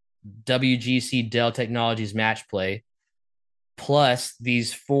WGC Dell Technologies Match Play, plus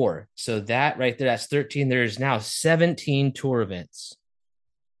these four. So that right there, that's 13. There's now 17 tour events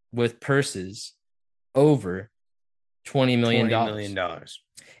with purses over $20 $20 million. million. dollars.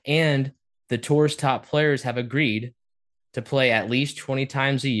 And the tour's top players have agreed to play at least 20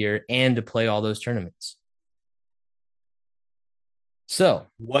 times a year and to play all those tournaments. So,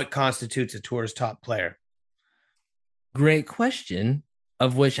 What constitutes a tour's top player? great question,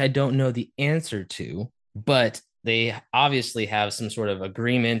 of which I don't know the answer to, but they obviously have some sort of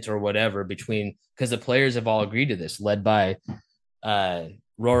agreement or whatever between, because the players have all agreed to this, led by uh,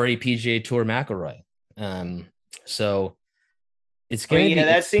 Rory, PGA Tour, McIlroy. Um, so it's I gonna mean, yeah, be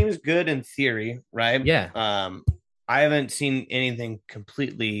that seems good in theory, right? yeah, I haven't seen anything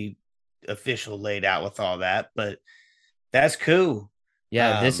completely official laid out with all that, but that's cool.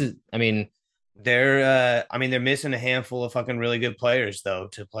 yeah. This Um, is I mean I mean, they're missing a handful of fucking really good players though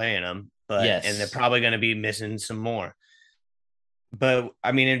to play in them, and they're yes. probably going to be missing some more. But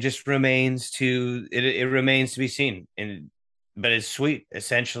I mean, it remains to be seen, but it's sweet.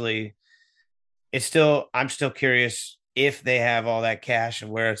 Essentially, I'm still curious if they have all that cash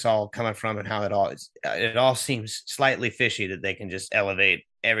and where it's all coming from and how it all seems slightly fishy that they can just elevate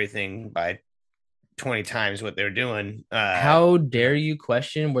everything by 20 times what they're doing. How dare you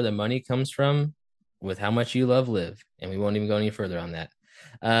question where the money comes from with how much you love live? And we won't even go any further on that.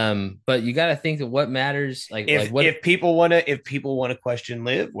 But you got to think that what matters, like what if people want to question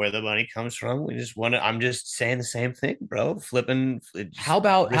live where the money comes from, we just want to I'm just saying the same thing, bro. Flipping, just how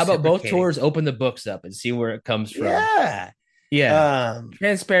about both reciprocating. tours open the books up and see where it comes from? Yeah. Yeah. Um, I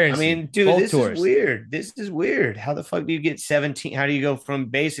Transparency, mean, dude, both this is tours. weird. This is weird. How the fuck do you get 17? How do you go from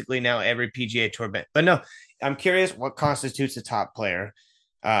basically now every PGA Tour event? But no, I'm curious what constitutes a top player,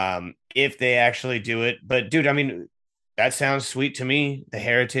 if they actually do it. But dude, I mean, that sounds sweet to me. The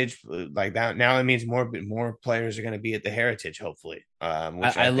Heritage, like that, now it means more players are going to be at the Heritage, hopefully, which I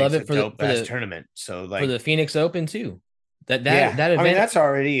I think love is a it dope ass tournament. So for like, the Phoenix Open too. yeah, That I mean, event that's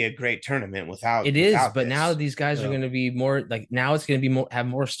already a great tournament it is, without but now this. these guys are So going to be more like now it's going to be more have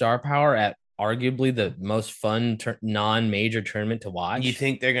more star power at arguably the most fun non-major tournament to you watch.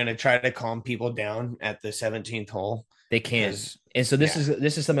 think they're going to try to calm people down at the 17th hole? They can't. Because And so yeah,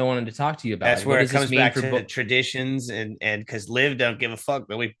 this is something I wanted to talk to you about. that's Like, what where it does this comes mean back for to traditions, and because Live don't give a fuck,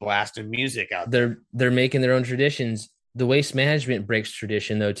 they'll be blasting music out there. they're making their own traditions. The waste management breaks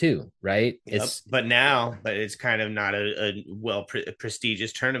tradition though too, right? Yep. But it's kind of not a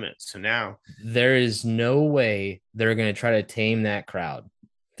prestigious tournament. So now, There is no way they're going to try to tame that crowd.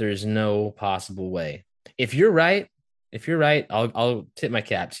 There's no possible way. If you're right, if you're right, I'll tip my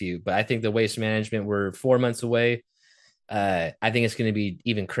cap to you. But I think the waste management we're 4 months away. I think it's going to be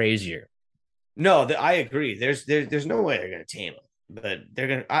even crazier. no, I agree. There's no way they're gonna tame them, but they're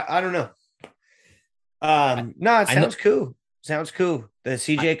gonna. I don't know. I, No, it I know. sounds cool. Sounds cool. The I,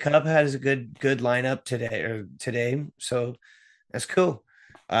 CJ Cup has a good lineup today, so that's cool.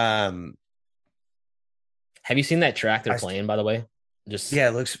 Um, have you seen that track they're I playing? By the way, just yeah,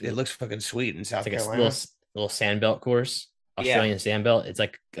 it looks fucking sweet in it's South like a Carolina. little sandbelt course, Yeah. Australian sandbelt. It's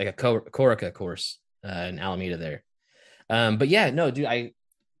like a Corica course in Alameda there. But yeah, no, dude, I'm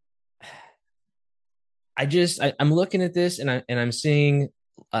looking at this and I'm seeing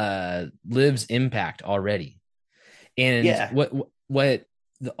Liv's impact already. And Yeah. what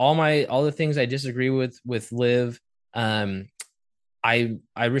all the things I disagree with Liv, um, I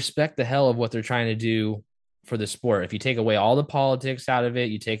respect the hell of what they're trying to do for the sport. If you take away all the politics out of it,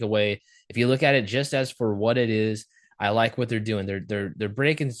 you take away if you look at it just as for what it is, I like what they're doing. They're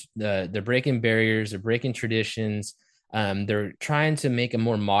breaking barriers, they're breaking traditions. They're trying to make a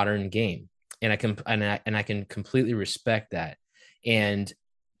more modern game, and I can completely respect that. And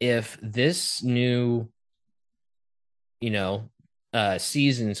if this new, you know,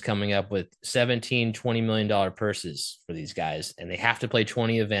 seasons coming up with 17-20 million dollar purses for these guys and they have to play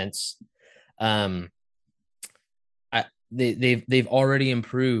 20 events, um they've already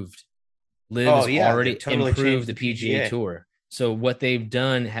improved. Live Oh has yeah, already they've totally improved changed the the PGA PGA. Tour. So what they've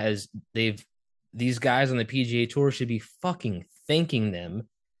done has they've these guys on the PGA Tour should be fucking thanking them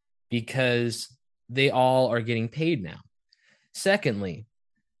because they all are getting paid now. Secondly,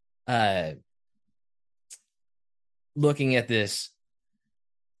 uh looking at this,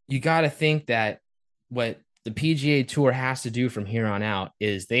 you got to think that what the PGA Tour has to do from here on out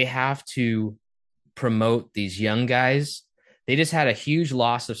is they have to promote these young guys. They just had a huge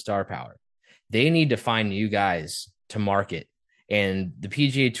loss of star power. They need to find new guys to market, and the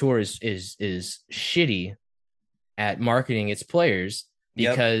PGA Tour is shitty at marketing its players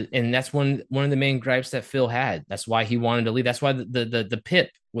Yep. because, and that's one of the main gripes that Phil had. That's why he wanted to leave. That's why the PIP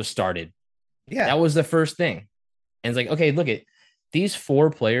was started. Yeah. That was the first thing. And it's like, okay, look at these four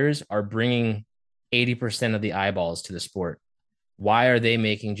players are bringing 80% of the eyeballs to the sport. Why are they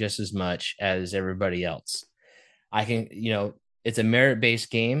making just as much as everybody else? I can, it's a merit based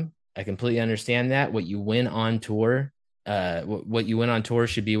game. I completely understand that. What you win on tour, what you win on tour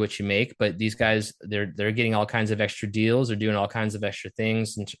should be what you make. But these guys, they're getting all kinds of extra deals. They're doing all kinds of extra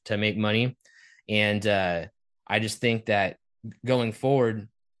things to make money. And I just think that going forward,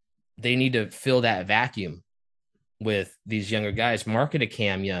 they need to fill that vacuum with these younger guys. Market a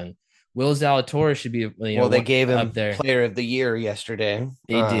Cam Young, Will Zalatoris should be, Well, they gave up him there. Player of the Year yesterday.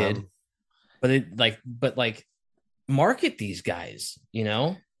 They did, but market these guys.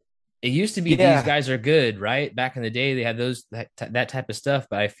 It used to be these Yeah, guys are good, right? Back in the day, they had that type of stuff.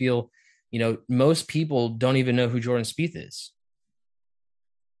 But I feel, most people don't even know who Jordan Spieth is.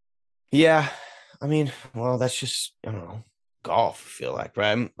 yeah. I mean, well, that's just I don't know golf. I feel like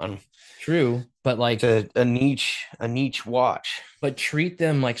right. True, but It's like, a niche watch. but treat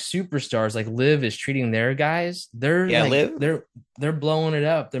them like superstars. Like Liv is treating their guys. They're Yeah, like live, they're blowing it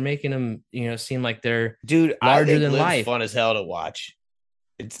up. They're making them, seem like they're dude. I larger think than live's life. fun as hell to watch.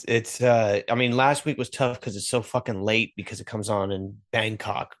 It's I mean last week was tough because it's so fucking late because it comes on in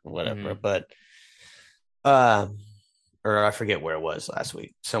Bangkok or whatever. Mhm. But um or I forget where it was last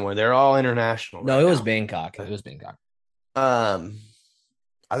week. Somewhere. They're all international No, right it was now. Bangkok. It was Bangkok. Um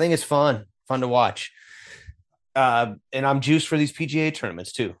I think it's fun to watch. And I'm juiced for these PGA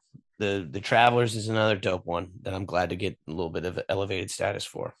tournaments too. The Travelers is another dope one that I'm glad to get a little bit of elevated status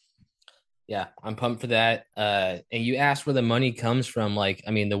for. Yeah, I'm pumped for that. And you asked where the money comes from. Like,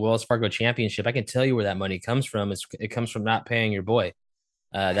 I mean, the Wells Fargo Championship. I can tell you where that money comes from. It comes from not paying your boy.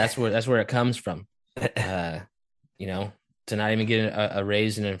 That's where it comes from. Uh, you know, to not even get a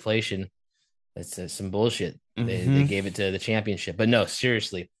raise in inflation. That's some bullshit. They Mm-hmm. gave it to the championship, but no,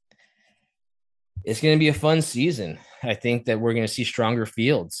 seriously, it's going to be a fun season. I think that we're going to see stronger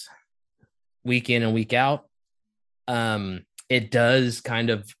fields week in and week out. It does kind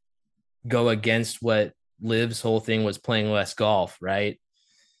of go against what Liv's whole thing was, playing less golf, right?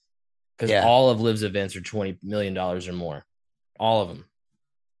 Because Yeah. all of Liv's events are $20 million or more, all of them.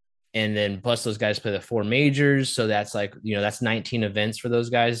 And then plus those guys play the four majors, so that's like, that's 19 events for those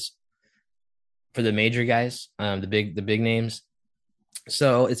guys, for the major guys, the big names.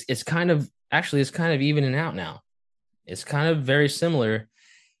 So it's kind of, actually, it's kind of evening out now. It's kind of very similar.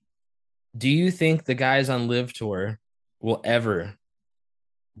 Do you think the guys on Live Tour will ever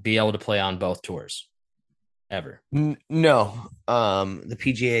be able to play on both tours ever? No, the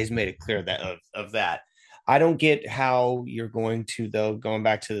PGA has made it clear that of that. I don't get how you're going to though. Going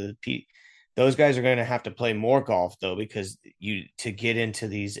back to those guys are going to have to play more golf though because you to get into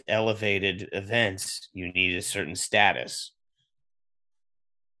these elevated events, you need a certain status.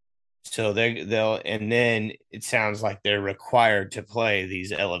 So they'll and then it sounds like they're required to play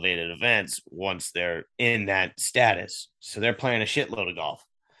these elevated events once they're in that status. So they're playing a shitload of golf.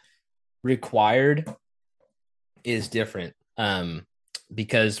 Required is different,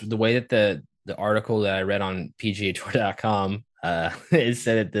 because the way that the article that I read on PGA Tour.com, it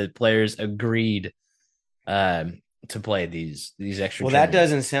said that the players agreed, to play these extra Well,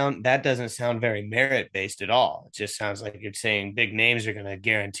 tournaments. that doesn't sound very merit based at all. It just sounds like you're saying big names are going to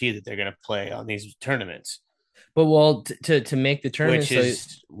guarantee that they're going to play on these tournaments, But well, to make the tournament, so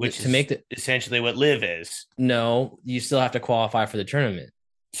which to make is the essentially what live is. no, you still have to qualify for the tournament.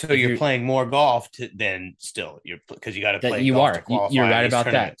 So If you're you're playing more golf than still you're because you got to that play you golf to are you're qualify on right these about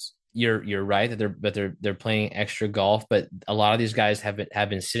that. tournaments. You're right that they're playing extra golf, but a lot of these guys have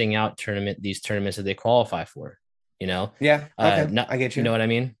been sitting out these tournaments that they qualify for. You know, Yeah. Okay. not I get you know you. what I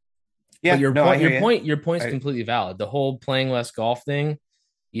mean. But Yeah. your No, I point, hear your you. point, your point's I, completely valid. The whole playing less golf thing,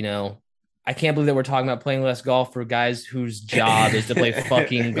 you know, I can't believe that we're talking about playing less golf for guys whose job is to play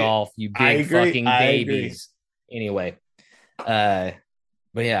fucking golf, you I big agree. fucking I agree. babies. Anyway, uh,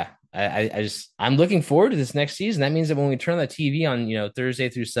 but yeah, I'm looking forward to this next season. That means that when we turn the TV on, Thursday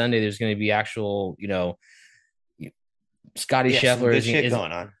through Sunday, there's going to be actual, Scotty Yeah, some Scheffler good shit is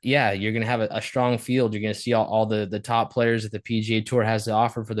going on. yeah, you're going to have a strong field. You're going to see all the top players that the PGA Tour has to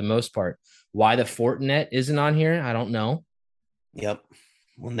offer for the most part. Why the Fortinet isn't on here, I don't know. Yep.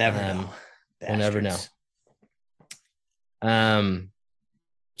 We'll never know. Um, we'll never know. Bastards. Um,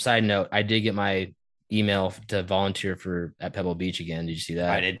 Side note, I did get my email to volunteer for at Pebble Beach again. Did you see I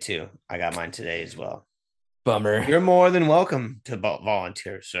that? did too. I got mine today as well. Bummer. You're more than welcome to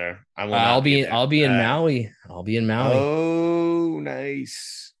volunteer, sir. I will I'll not be be there. I'll be in Maui. I'll be in Maui. Oh,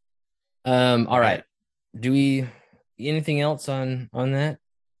 nice. All All right. right. Do we anything else on that,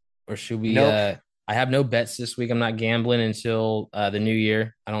 or should we? Nope. I have no bets this week. I'm not gambling until the new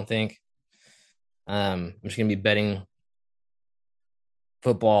year. I don't think. I'm just gonna be betting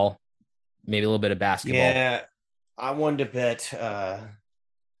football, maybe a little bit of basketball. Yeah. I wanted to bet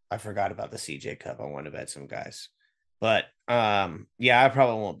I forgot about the CJ Cup. I wanted to bet some guys. But yeah, I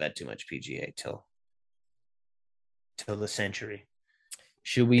probably won't bet too much PGA till the century.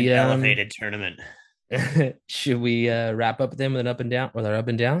 Should An we elevated tournament. should we wrap up then with an up and down with our up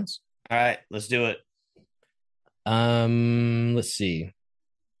and downs? All right, let's do it. Let's see.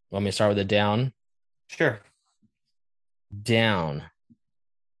 Want me to start with a down? Sure. Down.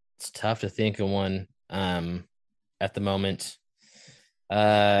 It's tough to think of one at the moment,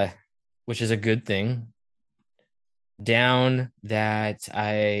 uh, which is a good thing. Down that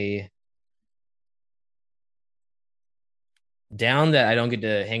I Down that I don't get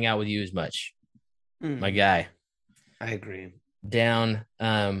to hang out with you as much, my Mm, guy. I agree. Down,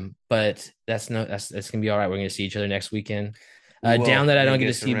 but that's gonna be all right. We're gonna see each other next weekend. We Down will. that I You're gonna don't get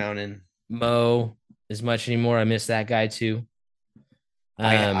get to us see around, and Mo as much anymore. I miss that guy too.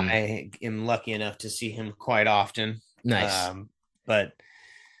 Um, I am lucky enough to see him quite often. nice. Um, but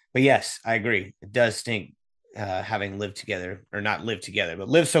yes, I agree. It does stink having lived together, or not lived together, but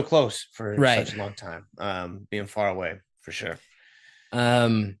lived so close for Right. such a long time. Being far away for sure.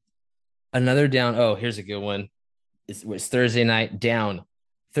 Um, Another down. Oh, here's a good one. It's Thursday night down.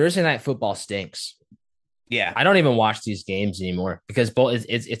 Thursday night football stinks. Yeah. I don't even watch these games anymore because both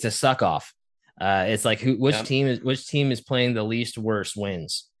it's a suck off. It's like Yep. which team is playing the least worst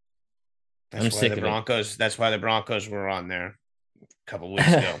wins. I'm sick of it. That's why the Broncos were on there a couple of weeks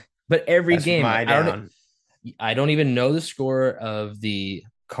ago. But every That's game, my down. I don't even know the score of the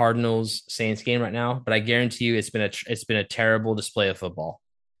Cardinals Saints game right now, but I guarantee you it's been a terrible display of football.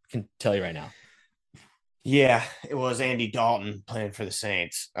 I can tell you right now. Yeah, it was Andy Dalton playing for the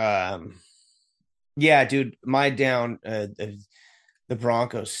Saints. Yeah, dude, my down. The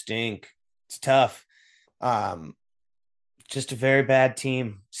Broncos stink. It's tough. Um, just a very bad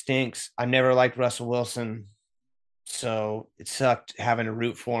team. Stinks. I never liked Russell Wilson, so it sucked having to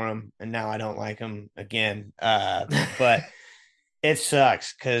root for him, and now I don't like him again. But it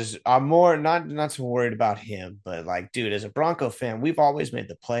sucks because I'm more not so worried about him, but like, dude, as a Bronco fan, we've always made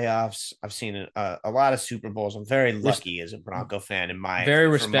the playoffs. I've seen a lot of Super Bowls. I'm very Res- lucky as a Bronco fan in my Very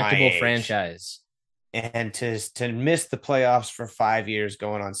for my respectable age, franchise. and to miss the playoffs for 5 years,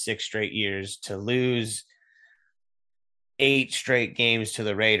 going on 6 straight years, to lose 8 straight games to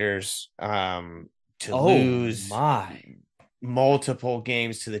the Raiders, to Oh lose my. multiple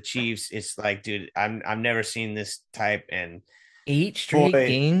games to the Chiefs. It's like, dude, I've never seen this type, and Eight straight boy,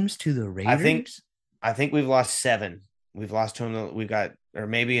 games to the I think Raiders? I think we've lost seven. We've lost to them. We've got, or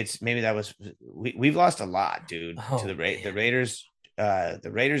maybe that was we've lost a lot, dude. To Oh The man. Raiders. The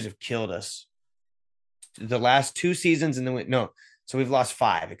Raiders have killed us. The last 2 seasons in the no, so we've lost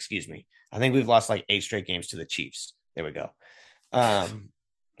five. Excuse me. I think we've lost like 8 straight games to the Chiefs. There we go. Um,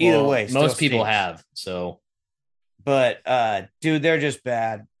 Either Well, way, still most people stinks. have. So But dude, they're just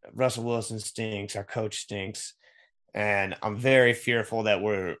bad. Russell Wilson stinks. Our coach stinks, and I'm very fearful that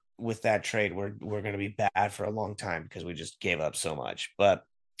we're with that trade. We're going to be bad for a long time because we just gave up so much. But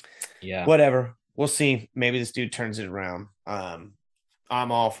yeah. whatever, we'll see. Maybe this dude turns it around. I'm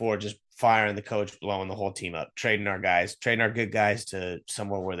all for just firing the coach, blowing the whole team up, trading our guys, trading our good guys to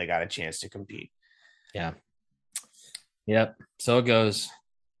somewhere where they got a chance to compete. Yeah. Yep. So it goes.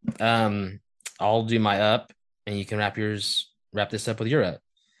 Um, I'll do my up and you can wrap this up with your up.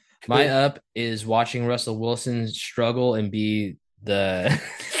 My Cool. up is watching Russell Wilson struggle and be the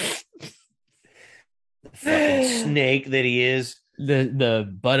The fucking the snake that he is. the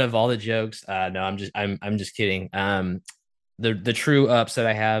butt of all the jokes. No, I'm just kidding. The true ups that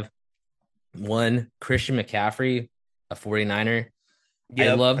I have, one, Christian McCaffrey, a 49er. I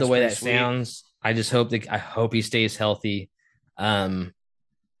Yep, love the that's way pretty that sweet. sounds. I hope he stays healthy. Um,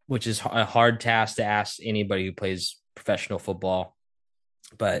 which is a hard task to ask anybody who plays professional football,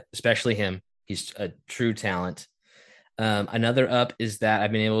 but especially him. He's a true talent. Another up is that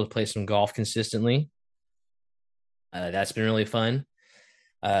I've been able to play some golf consistently. That's been really fun.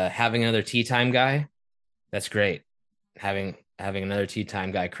 Having another tea time guy, that's great. Having another tea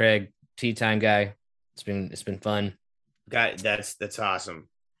time guy, Craig, tea time guy. It's been fun. Guy, that's awesome.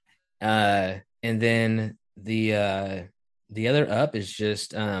 And then the other up is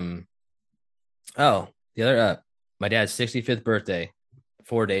just oh, the other up. My dad's 65th birthday,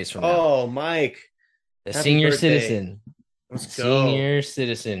 4 days from now. Oh, Mike, A happy senior birthday. citizen. Let's go. Senior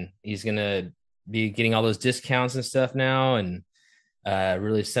citizen. He's gonna be getting all those discounts and stuff now, and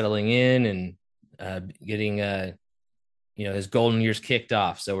really settling in and getting his golden years kicked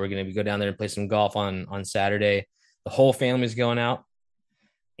off. So we're gonna go down there and play some golf on Saturday. The whole family's going out,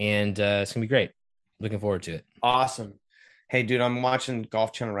 and it's gonna be great. Looking forward to it. Awesome. Hey, dude, I'm watching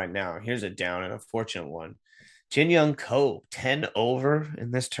Golf Channel right now. Here's a down and a fortunate one. Jin Young Ko, 10 over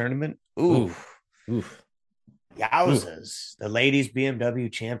in this tournament. Ooh, Ooh, oof, ooh. yowzas. The ladies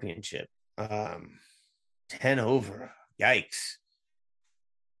BMW championship. Um, 10 over. Yikes.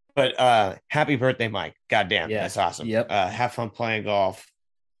 But happy birthday, Mike. Goddamn, Yeah. that's awesome. Yep. Have fun playing golf.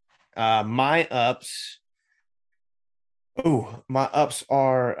 My ups. Ooh, my ups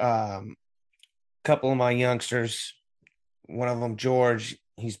are a couple of my youngsters. One of them, George,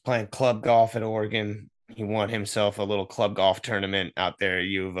 He's playing club golf at Oregon. He won himself a little club golf tournament out there at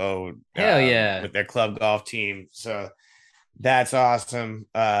U of O Hell yeah. with their club golf team. So that's awesome.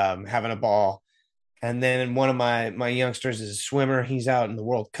 Having a ball. And then one of my youngsters is a swimmer. He's out in the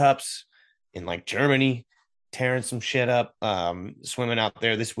World Cups in like Germany, tearing some shit up. Swimming out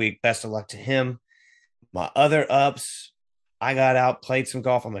there this week. Best of luck to him. My other ups, I got out, played some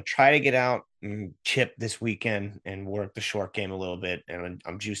golf. I'm gonna try to get out and chip this weekend and work the short game a little bit. And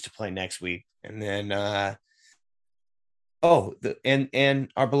I'm juiced to play next week. And then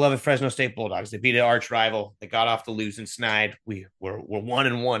and our beloved Fresno State Bulldogs. They beat an arch rival. They got off the losing snide. We're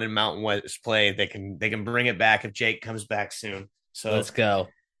 1-1 in Mountain West play. They can bring it back if Jake comes back soon. So Let's go.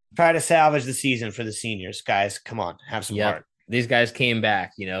 try to salvage the season for the seniors, guys. Come on, have some Yep. heart. These guys came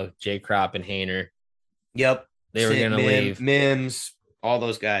back, Jay Crop and Hayner. Yep. They were going to leave. Mims, all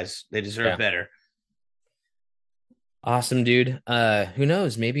those guys. They deserve better. Awesome, dude. Who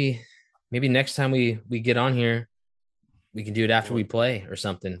knows? Maybe next time we get on here, we can do it after we play or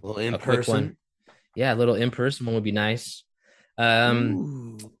something. A little in person. Yeah, a little in person one would be nice.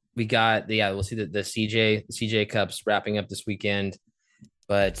 We got we'll see the CJ Cups wrapping up this weekend.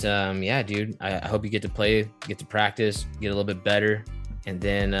 But dude, I hope you get to play, get to practice, get a little bit better, and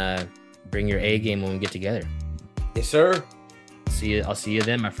then bring your A game when we get together. Yes, sir. I'll see you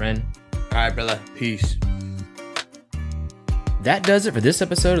then, my friend. All right, brother. Peace. That does it for this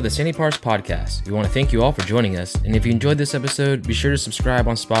episode of the Sandy Pars Podcast. We want to thank you all for joining us. And if you enjoyed this episode, be sure to subscribe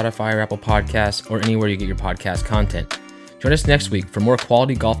on Spotify or Apple Podcasts or anywhere you get your podcast content. Join us next week for more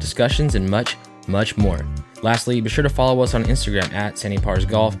quality golf discussions and much, much more. Lastly, be sure to follow us on Instagram at Sandy Pars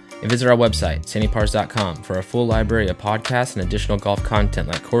Golf and visit our website, sandypars.com, for a full library of podcasts and additional golf content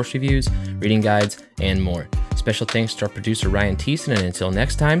like course reviews, reading guides, and more. Special thanks to our producer Ryan Thiessen, and until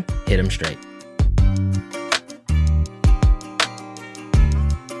next time, hit 'em straight.